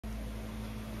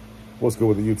What's good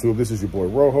with the YouTube? This is your boy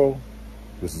Rojo.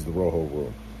 This is the Rojo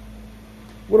Room.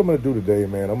 What I'm going to do today,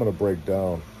 man, I'm going to break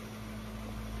down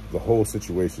the whole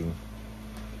situation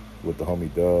with the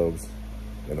homie DUBS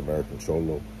and American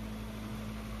Cholo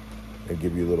and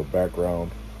give you a little background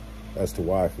as to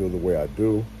why I feel the way I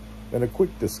do and a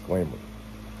quick disclaimer.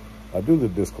 I do the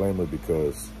disclaimer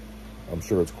because I'm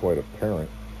sure it's quite apparent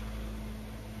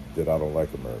that I don't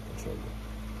like American Cholo,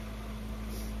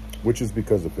 which is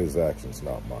because of his actions,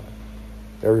 not mine.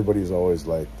 Everybody's always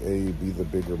like, hey, be the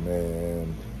bigger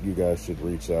man. You guys should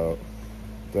reach out.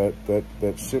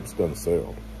 That ship's done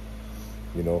sailed.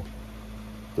 You know,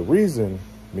 the reason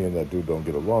me and that dude don't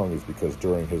get along is because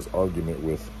during his argument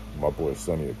with my boy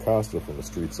Sonny Acosta from the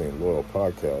Streets Ain't Loyal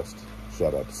podcast,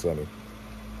 shout out to Sonny,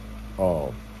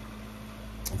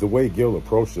 the way Gil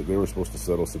approached it, they were supposed to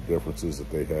settle some differences that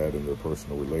they had in their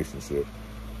personal relationship.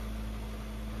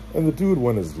 And the dude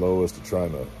went as low as to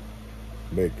trying to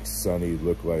make Sonny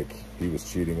look like he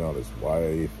was cheating on his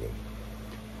wife and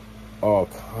all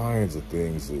kinds of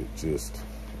things that just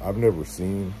I've never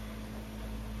seen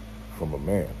from a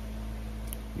man.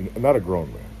 You know, not a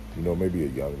grown man, you know, maybe a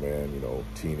young man, you know,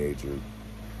 teenager,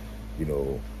 you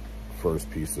know, first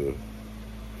piece of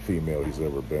female he's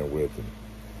ever been with, and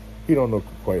he don't know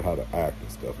quite how to act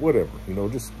and stuff, whatever, you know,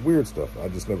 just weird stuff. I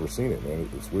just never seen it, man.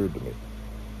 It's weird to me.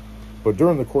 But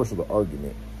during the course of the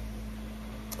argument,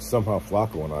 somehow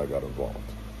Flacco and I got involved.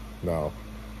 Now,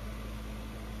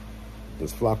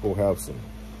 does Flacco have some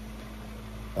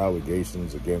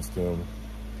allegations against him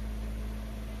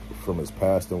from his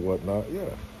past and whatnot? Yeah.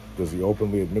 Does he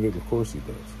openly admit it? Of course he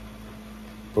does.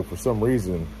 But for some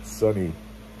reason, Sonny,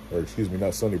 or excuse me,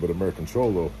 not Sonny, but American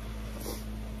Cholo,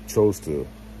 chose to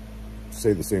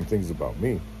say the same things about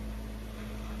me.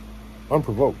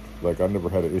 Unprovoked. Like, I never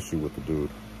had an issue with the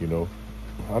dude, you know.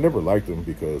 I never liked him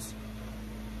because,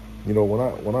 you know,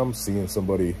 when I'm seeing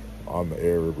somebody on the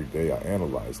air every day, I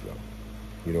analyze them.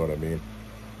 You know what I mean?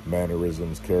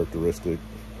 Mannerisms, characteristic,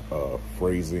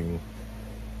 phrasing,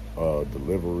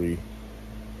 delivery,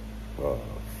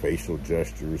 facial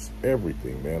gestures,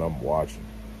 everything, man. I'm watching.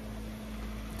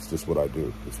 It's just what I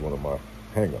do. It's one of my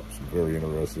hang-ups. I'm very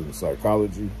interested in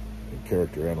psychology and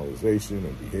character analyzation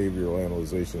and behavioral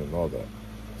analyzation and all that.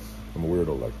 I'm a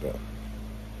weirdo like that.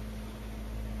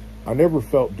 I never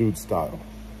felt dude's style.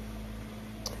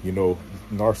 You know,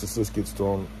 narcissist gets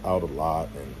thrown out a lot,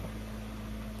 and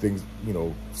things, you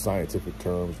know, scientific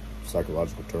terms,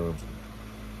 psychological terms,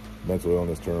 mental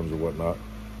illness terms or whatnot.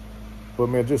 But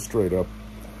man, just straight up,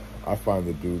 I find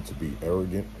the dude to be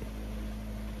arrogant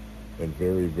and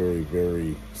very, very,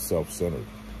 very self-centered.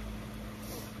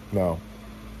 Now,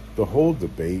 the whole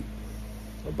debate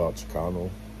about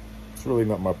Chicano, it's really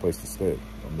not my place to stay.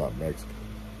 I'm not Mexican.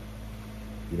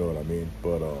 You know what I mean?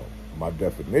 But my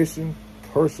definition,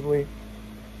 personally,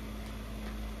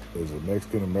 is a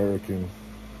Mexican-American,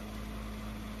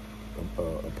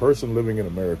 a person living in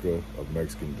America of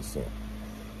Mexican descent.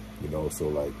 You know, so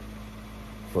like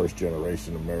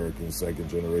first-generation American,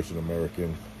 second-generation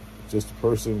American, just a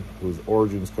person whose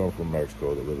origins come from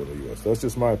Mexico that live in the U.S. That's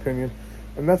just my opinion,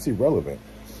 and that's irrelevant.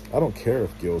 I don't care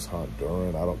if Gil's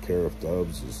Honduran. I don't care if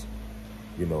DUBS is,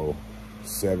 you know,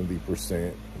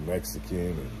 70% Mexican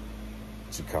and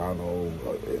Chicano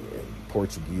and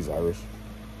Portuguese, Irish.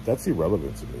 That's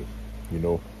irrelevant to me. You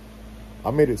know,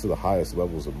 I made it to the highest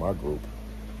levels of my group,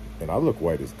 and I look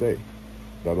white as day.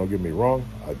 Now, don't get me wrong,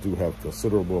 I do have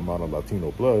considerable amount of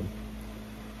Latino blood.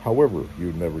 However,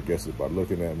 you'd never guess it by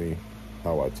looking at me,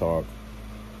 how I talk.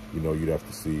 You know, you'd have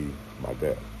to see my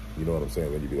dad. You know what I'm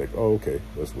saying? Then you'd be like, oh, okay,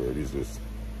 that's weird. He's just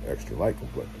extra light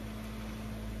complected.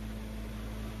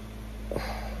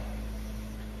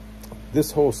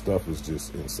 This whole stuff is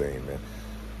just insane, man.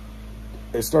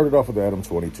 It started off with the Adam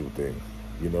 22 thing.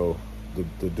 You know,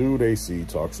 the dude AC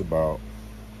talks about,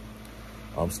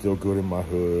 I'm still good in my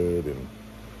hood,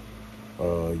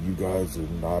 and you guys are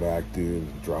not active,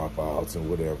 dropouts and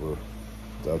whatever.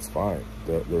 That's fine.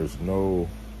 There's no,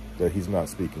 that he's not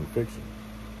speaking fiction.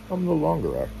 I'm no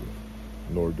longer active,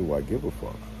 nor do I give a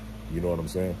fuck. You know what I'm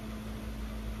saying?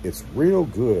 It's real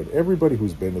good. Everybody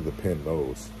who's been to the pen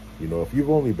knows. You know, if you've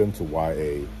only been to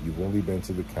YA, you've only been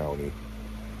to the county,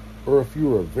 or if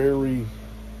you're a very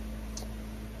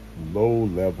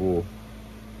low-level,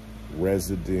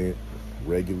 resident,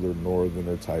 regular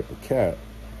northerner type of cat,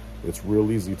 it's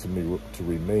real easy to me to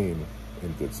remain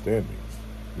in good standings.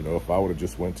 You know, if I would have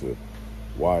just went to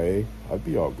YA, I'd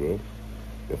be all good.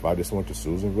 If I just went to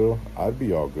Susanville, I'd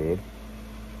be all good.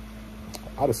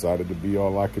 I decided to be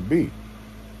all I could be.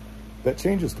 That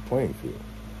changes the playing field.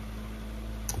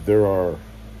 There are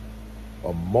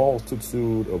a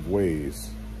multitude of ways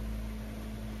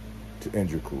to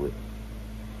end your career.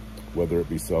 Whether it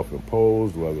be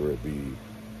self-imposed, whether it be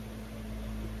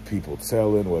people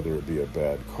telling, whether it be a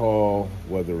bad call,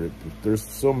 there's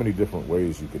so many different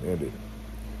ways you can end it.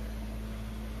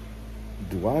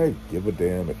 Do I give a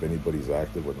damn if anybody's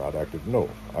active or not active? No,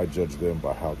 I judge them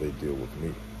by how they deal with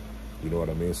me. You know what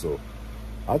I mean? So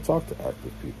I talk to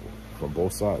active people from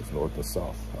both sides, north and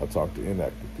south. I talk to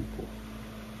inactive people.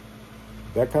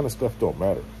 That kind of stuff don't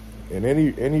matter. And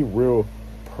any real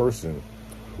person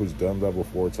who's done level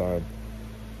 4 time,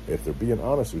 if they're being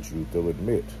honest with you, they'll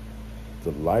admit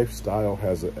the lifestyle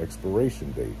has an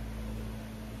expiration date,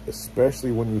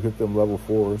 especially when you hit them level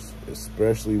 4s,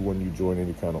 especially when you join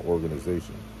any kind of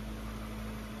organization.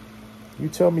 You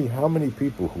tell me how many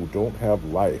people who don't have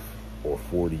life or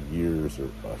 40 years or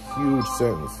a huge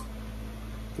sentence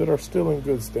that are still in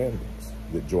good standings,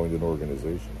 that joined an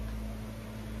organization,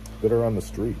 that are on the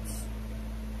streets.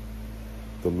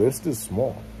 The list is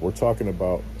small. We're talking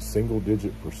about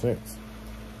single-digit percents,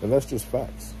 and that's just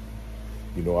facts.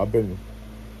 You know, I've been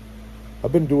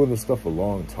doing this stuff a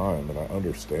long time, and I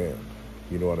understand.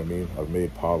 You know what I mean? I've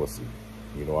made policy.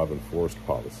 You know, I've enforced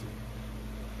policy.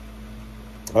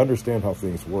 I understand how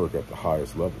things work at the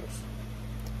highest levels.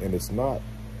 And it's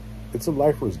a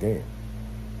lifer's game.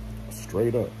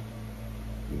 Straight up.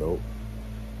 You know,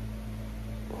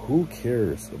 who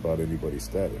cares about anybody's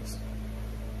status?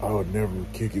 I would never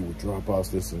kick it with dropouts,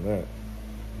 this and that.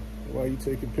 Why are you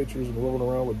taking pictures and rolling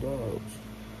around with Dubs?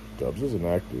 Dubs isn't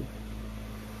active.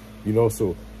 You know,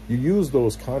 so you use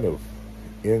those kind of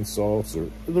insults, or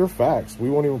they're facts.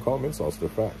 We won't even call them insults, they're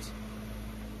facts,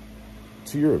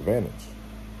 to your advantage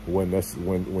when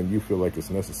you feel like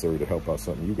it's necessary to help out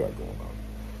something you got going on.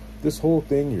 This whole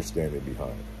thing you're standing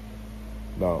behind.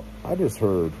 Now, I just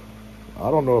heard, I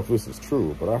don't know if this is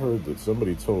true, but I heard that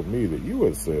somebody told me that you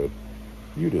had said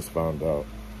you just found out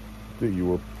that you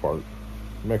were part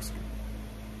Mexican.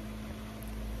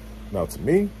 Now, to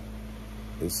me,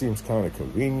 it seems kind of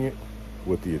convenient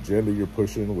with the agenda you're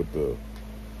pushing, with the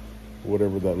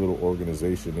whatever that little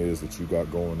organization is that you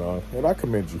got going on. And I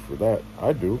commend you for that.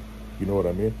 I do. You know what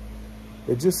I mean?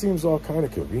 It just seems all kind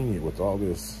of convenient with all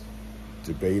this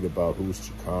debate about who's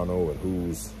Chicano and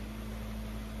who's,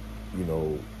 you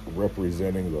know,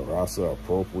 representing the raza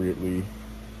appropriately.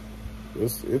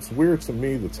 It's weird to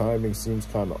me. The timing seems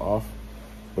kind of off,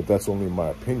 but that's only my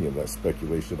opinion. That's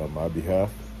speculation on my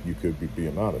behalf. You could be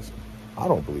being honest. I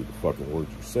don't believe the fucking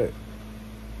words you say.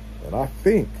 And I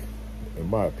think, in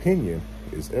my opinion,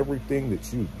 is everything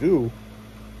that you do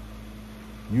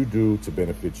to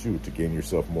benefit you, to gain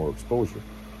yourself more exposure.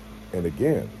 And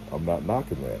again, I'm not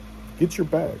knocking that. Get your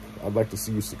bag. I'd like to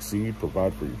see you succeed,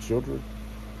 provide for your children,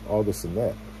 all this and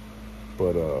that.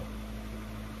 But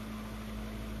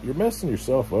you're messing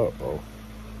yourself up, bro.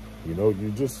 You know,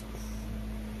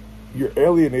 you're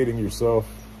alienating yourself.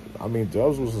 I mean,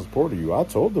 Dubs was a supporter of you. I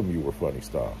told them you were funny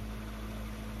style.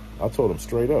 I told him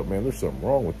straight up, man, there's something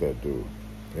wrong with that dude.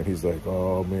 And he's like,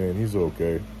 oh, man, he's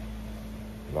okay.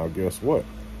 Now, guess what?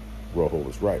 Rojo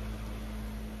was right.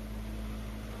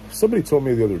 Somebody told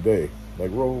me the other day,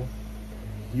 like, Rojo,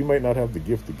 you might not have the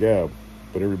gift of gab,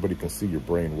 but everybody can see your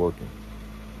brain working.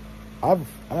 I'm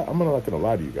not going to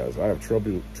lie to you guys. I have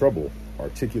trouble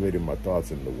articulating my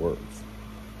thoughts into words.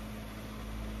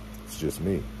 It's just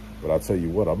me. But I'll tell you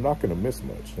what, I'm not going to miss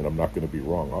much, and I'm not going to be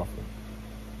wrong often.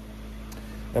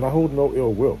 And I hold no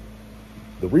ill will.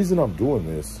 The reason I'm doing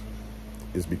this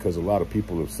is because a lot of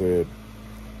people have said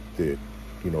that,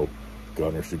 you know,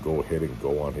 Gunner should go ahead and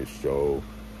go on his show.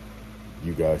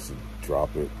 You guys should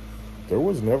drop it. There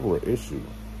was never an issue.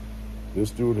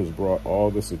 This dude has brought all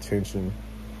this attention,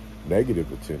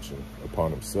 negative attention,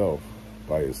 upon himself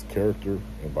by his character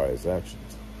and by his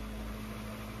actions.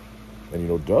 And, you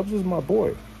know, Dubs is my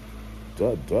boy.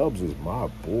 Dubs is my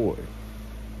boy.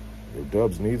 If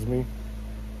Dubs needs me,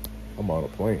 I'm on a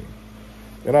plane.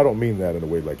 And I don't mean that in a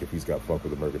way like if he's got funk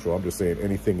with American Troll. I'm just saying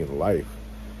anything in life,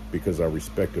 because I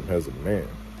respect him as a man,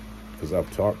 because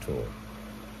I've talked to him.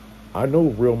 I know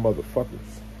real motherfuckers.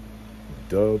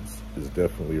 Dubs is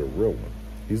definitely a real one.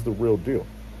 He's the real deal.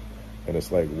 And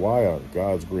it's like, why on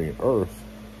God's green earth,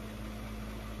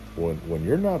 when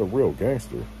you're not a real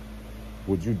gangster,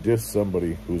 would you diss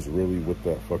somebody who's really with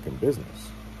that fucking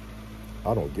business?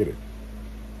 I don't get it.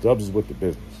 Dubs is with the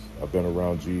business. I've been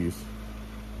around G's.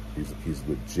 He's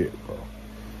legit, bro.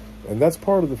 And that's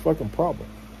part of the fucking problem.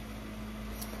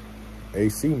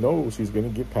 AC knows he's going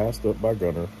to get passed up by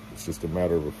Gunner. It's just a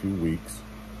matter of a few weeks.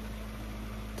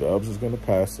 Dubs is going to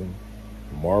pass him.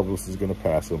 Marvelous is going to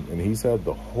pass him. And he's had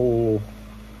the whole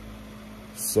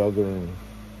Southern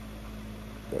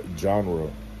genre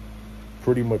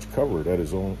pretty much covered at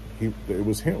his own. It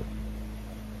was him.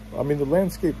 I mean, the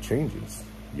landscape changes,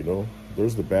 you know?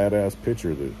 There's the badass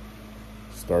pitcher that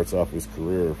starts off his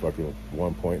career fucking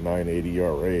 1.98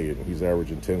 ERA, and he's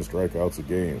averaging 10 strikeouts a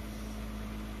game.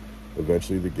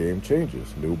 Eventually, the game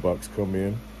changes. New bucks come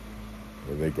in,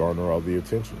 and they garner all the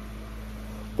attention.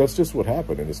 That's just what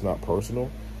happened, and it's not personal.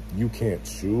 You can't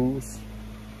choose.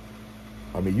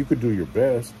 I mean, you could do your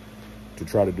best to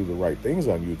try to do the right things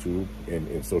on YouTube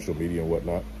and social media and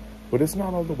whatnot, but it's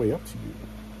not all the way up to you.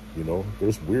 You know,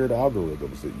 there's weird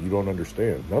algorithms that you don't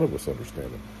understand. None of us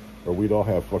understand them, or we'd all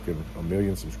have fucking 1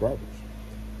 million subscribers.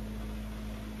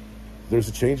 There's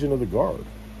a changing of the guard,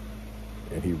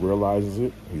 and he realizes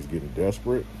it. He's getting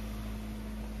desperate.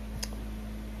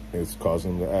 And it's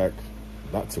causing him to act,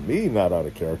 not to me, not out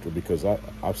of character, because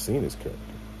I've seen his character.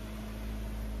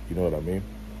 You know what I mean?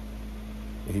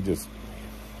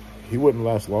 He wouldn't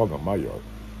last long on my yard,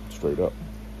 straight up.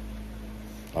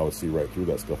 I would see right through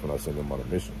that stuff when I send him on a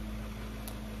mission.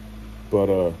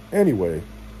 But anyway,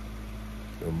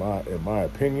 in my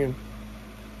opinion,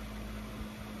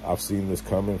 I've seen this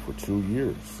coming for 2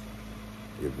 years.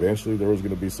 Eventually, there was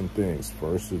going to be some things.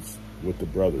 First, it's with the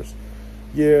brothers.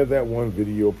 Yeah, that one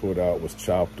video put out was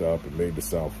chopped up and made to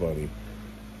sound funny.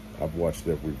 I've watched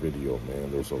every video,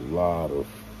 man. There's a lot of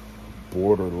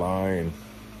borderline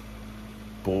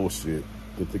bullshit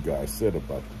that the guy said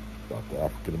about the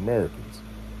African Americans,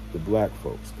 the black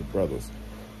folks, the brothers,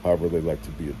 however they like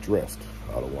to be addressed.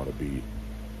 I don't want to be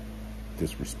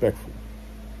disrespectful.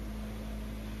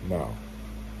 Now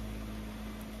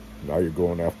you're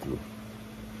going after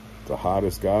the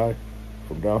hottest guy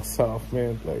from down south,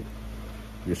 man. Like,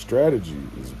 your strategy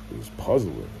is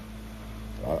puzzling.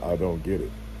 I don't get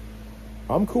it.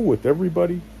 I'm cool with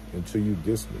everybody until you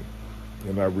diss me.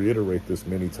 And I reiterate this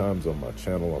many times on my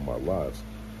channel, on my lives.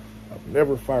 I've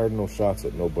never fired no shots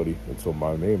at nobody until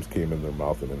my names came in their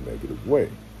mouth in a negative way.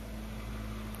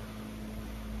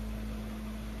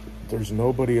 There's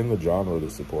nobody in the genre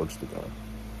that supports the guy.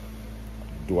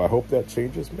 Do I hope that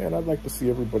changes? Man, I'd like to see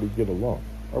everybody get along.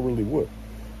 I really would.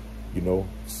 You know,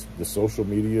 the social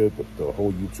media, the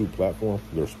whole YouTube platform,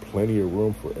 there's plenty of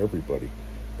room for everybody,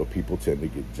 but people tend to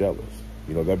get jealous.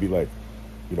 You know, that'd be like,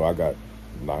 you know, I got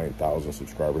 9,000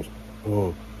 subscribers.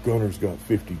 Oh, Gunner's got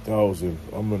 50,000.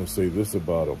 I'm going to say this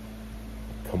about him.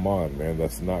 Come on, man.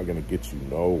 That's not going to get you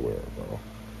nowhere, bro.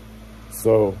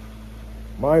 So,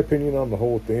 my opinion on the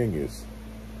whole thing is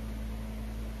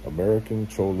American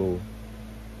Cholo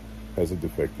has a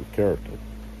defective character.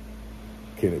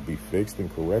 Can it be fixed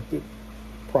and corrected?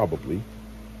 Probably.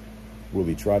 Will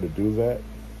he try to do that?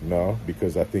 No,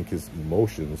 because I think his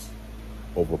emotions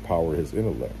overpower his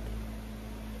intellect.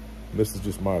 This is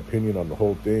just my opinion on the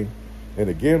whole thing. And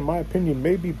again, my opinion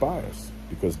may be biased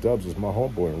because DUBS is my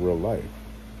homeboy in real life.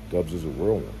 DUBS is a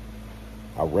real one.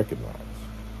 I recognize.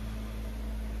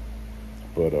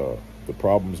 But the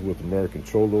problems with American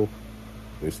Cholo,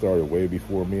 they started way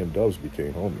before me and DUBS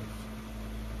became homies.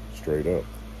 Straight up.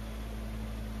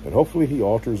 And hopefully he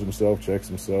alters himself, checks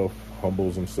himself,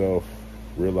 humbles himself,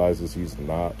 realizes he's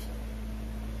not.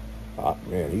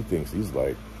 Man, he thinks he's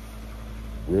like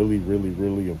really, really,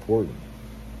 really important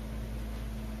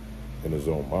in his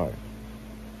own mind.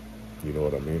 You know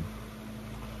what I mean?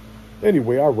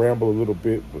 Anyway, I ramble a little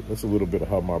bit, but that's a little bit of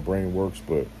how my brain works,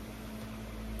 but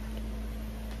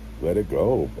let it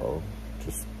go, bro.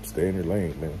 Just stay in your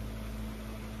lane, man.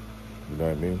 You know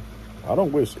what I mean? I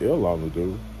don't wish ill on the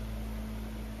dude,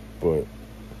 but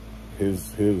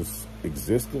his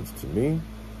existence to me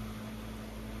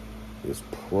is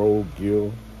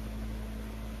pro-Gil,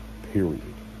 period.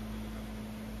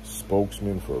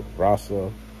 Spokesman for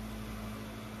Rasa.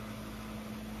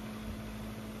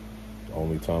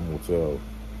 Only time will tell,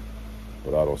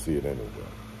 but I don't see it anyway.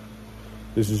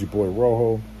 This is your boy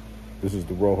Rojo. This is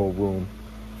the Rojo Room.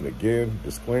 And again,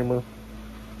 disclaimer,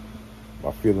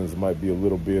 my feelings might be a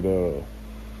little bit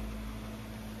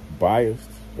biased,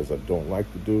 as I don't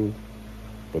like the dude,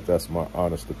 but that's my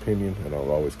honest opinion, and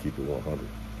I'll always keep it 100.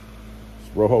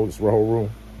 It's Rojo Room.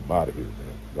 I'm out of here,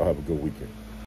 man. Y'all have a good weekend.